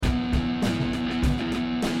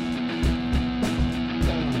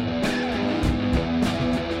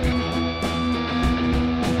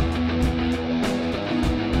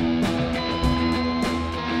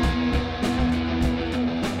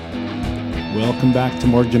Welcome back to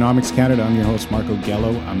Mortgagenomics Canada. I'm your host, Marco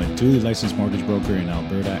Gello. I'm a duly licensed mortgage broker in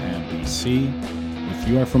Alberta and BC. If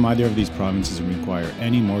you are from either of these provinces and require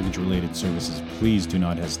any mortgage-related services, please do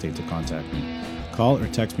not hesitate to contact me. Call or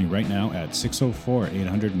text me right now at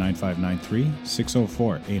 604-800-9593,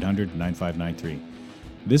 604-800-9593.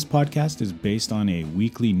 This podcast is based on a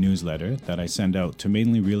weekly newsletter that I send out to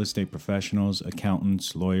mainly real estate professionals,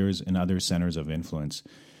 accountants, lawyers, and other centers of influence.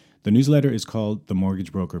 The newsletter is called The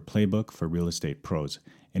Mortgage Broker Playbook for Real Estate Pros.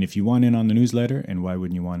 And if you want in on the newsletter, and why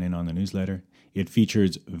wouldn't you want in on the newsletter? It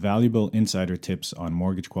features valuable insider tips on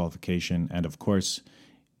mortgage qualification and, of course,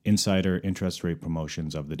 insider interest rate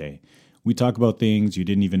promotions of the day. We talk about things you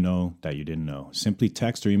didn't even know that you didn't know. Simply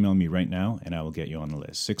text or email me right now, and I will get you on the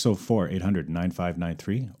list.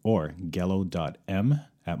 604-800-9593 or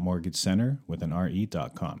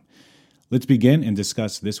gello.m@mortgagecenter.com. Let's begin and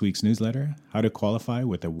discuss this week's newsletter, how to qualify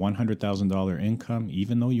with a $100,000 income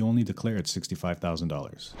even though you only declared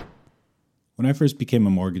 $65,000. When I first became a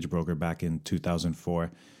mortgage broker back in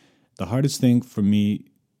 2004, the hardest thing for me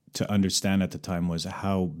to understand at the time was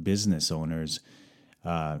how business owners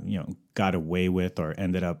got away with or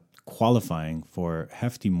ended up qualifying for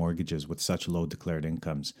hefty mortgages with such low declared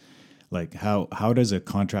incomes. Like how does a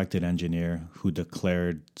contracted engineer who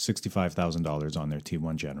declared $65,000 on their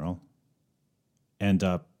T1 General end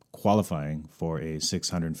up qualifying for a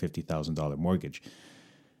 $650,000 mortgage,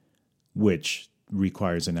 which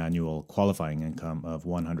requires an annual qualifying income of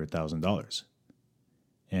 $100,000.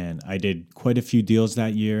 And I did quite a few deals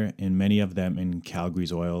that year, and many of them in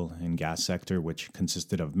Calgary's oil and gas sector, which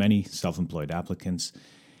consisted of many self-employed applicants.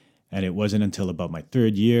 And it wasn't until about my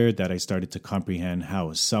third year that I started to comprehend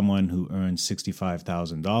how someone who earned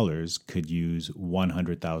 $65,000 could use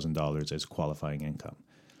 $100,000 as qualifying income,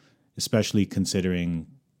 especially considering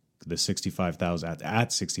the $65,000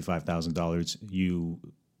 at $65,000, you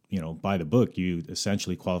by the book, you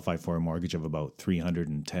essentially qualify for a mortgage of about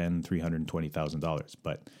 $320,000.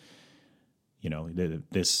 But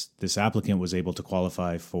this applicant was able to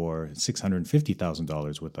qualify for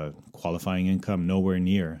 $650,000 with a qualifying income nowhere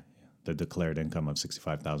near the declared income of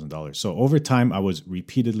 $65,000. So over time, I was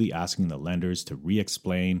repeatedly asking the lenders to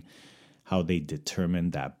re-explain how they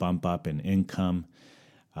determined that bump up in income.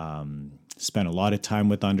 Spent a lot of time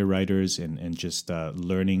with underwriters and just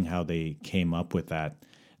learning how they came up with that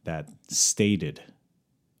stated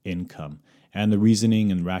income and the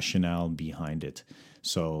reasoning and rationale behind it.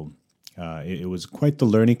 So it was quite the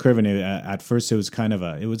learning curve, and at first it was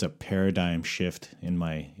a paradigm shift in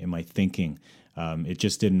my thinking. It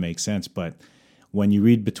just didn't make sense, but when you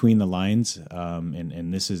read between the lines,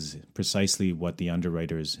 and this is precisely what the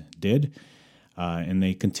underwriters did, and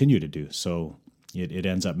they continue to do, so it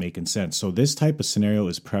ends up making sense. So this type of scenario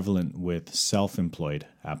is prevalent with self-employed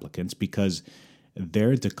applicants because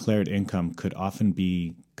their declared income could often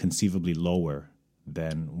be conceivably lower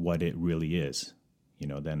than what it really is,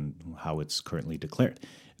 than how it's currently declared.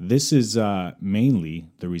 This is mainly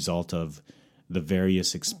the result of the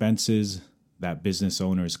various expenses that business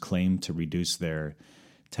owners claim to reduce their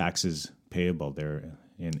taxes payable, their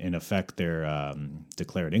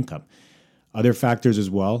declared income. Other factors as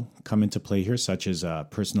well come into play here, such as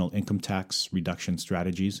personal income tax reduction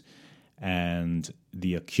strategies and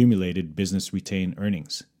the accumulated business retained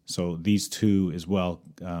earnings. So these two as well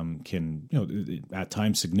can, at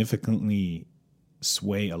times significantly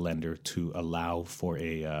sway a lender to allow for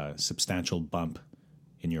a substantial bump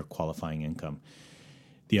in your qualifying income.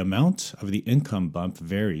 The amount of the income bump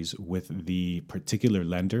varies with the particular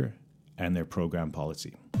lender and their program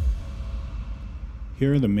policy.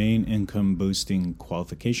 Here are the main income boosting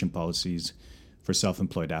qualification policies for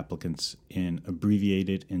self-employed applicants in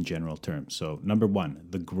abbreviated and general terms. So number one,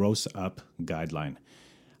 the gross up guideline.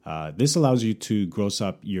 This allows you to gross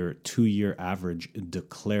up your 2-year average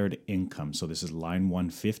declared income. So this is line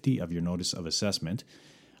 150 of your notice of assessment.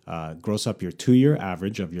 Gross up your 2-year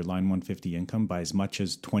average of your line 150 income by as much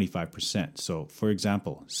as 25%. So for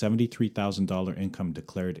example, $73,000 income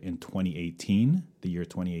declared in 2018, the year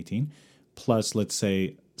 2018, plus let's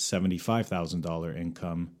say $75,000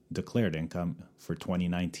 income, declared income for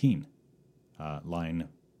 2019, line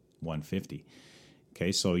 150.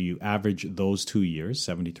 Okay, so you average those 2 years,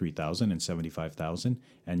 73,000 and 75,000,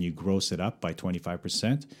 and you gross it up by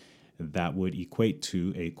 25%. That would equate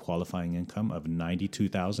to a qualifying income of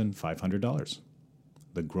 $92,500.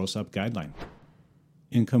 The gross up guideline.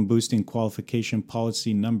 Income boosting qualification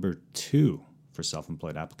policy number 2 for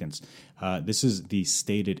self-employed applicants. This is the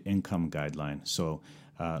stated income guideline. So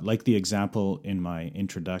like the example in my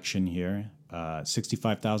introduction here,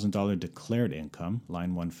 $65,000 declared income,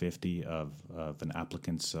 line 150 of an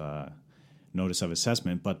applicant's notice of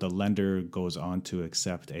assessment, but the lender goes on to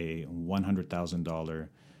accept a $100,000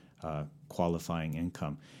 qualifying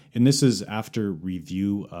income. And this is after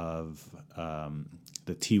review of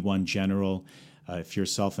the T1 General. If you're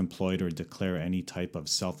self-employed or declare any type of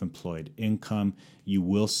self-employed income, you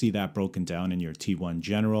will see that broken down in your T1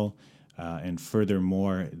 General. And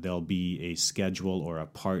furthermore, there'll be a schedule or a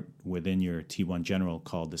part within your T1 General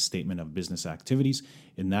called the Statement of Business Activities.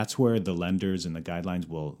 And that's where the lenders and the guidelines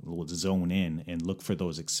will zone in and look for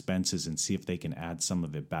those expenses and see if they can add some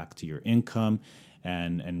of it back to your income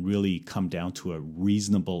and really come down to a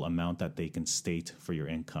reasonable amount that they can state for your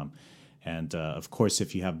income. And of course,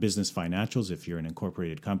 if you have business financials, if you're an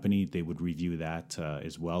incorporated company, they would review that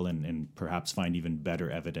as well and perhaps find even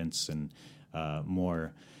better evidence and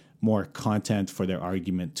more content for their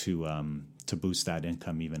argument to boost that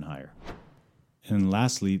income even higher. And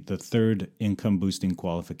lastly, the third income boosting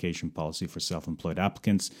qualification policy for self-employed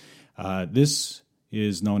applicants. This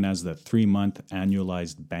is known as the 3-month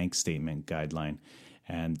annualized bank statement guideline.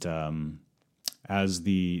 And as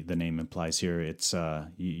the name implies here, it's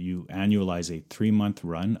you annualize a 3-month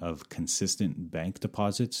run of consistent bank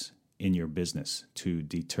deposits in your business to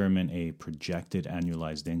determine a projected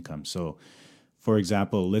annualized income. So, for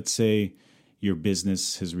example, let's say your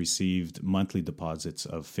business has received monthly deposits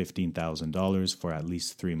of $15,000 for at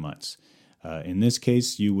least 3 months. In this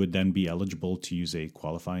case, you would then be eligible to use a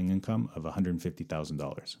qualifying income of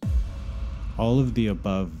 $150,000. All of the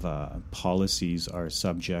above policies are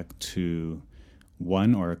subject to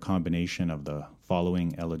one or a combination of the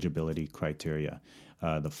following eligibility criteria.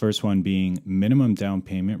 The first one being minimum down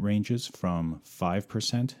payment ranges from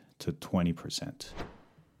 5% to 20%.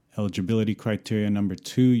 Eligibility criteria number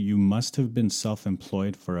 2, you must have been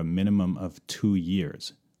self-employed for a minimum of 2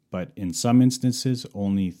 years, but in some instances,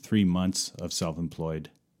 only 3 months of self-employed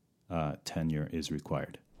tenure is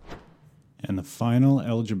required. And the final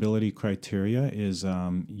eligibility criteria is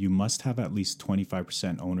you must have at least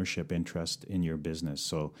 25% ownership interest in your business.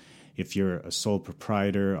 So if you're a sole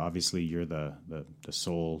proprietor, obviously you're the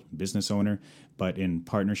sole business owner, but in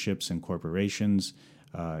partnerships and corporations,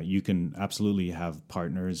 you can absolutely have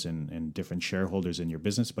partners and different shareholders in your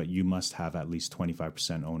business, but you must have at least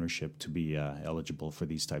 25% ownership to be eligible for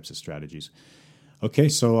these types of strategies. Okay,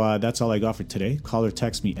 so that's all I got for today. Call or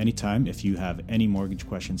text me anytime if you have any mortgage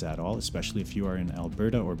questions at all, especially if you are in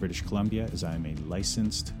Alberta or British Columbia, as I am a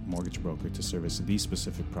licensed mortgage broker to service these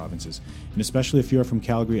specific provinces. And especially if you are from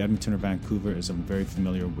Calgary, Edmonton, or Vancouver, as I'm very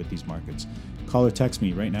familiar with these markets. Call or text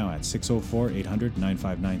me right now at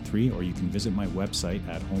 604-800-9593, or you can visit my website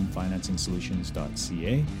at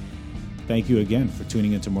homefinancingsolutions.ca. Thank you again for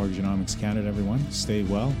tuning into Mortgageonomics Canada, everyone. Stay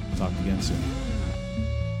well. Talk again soon.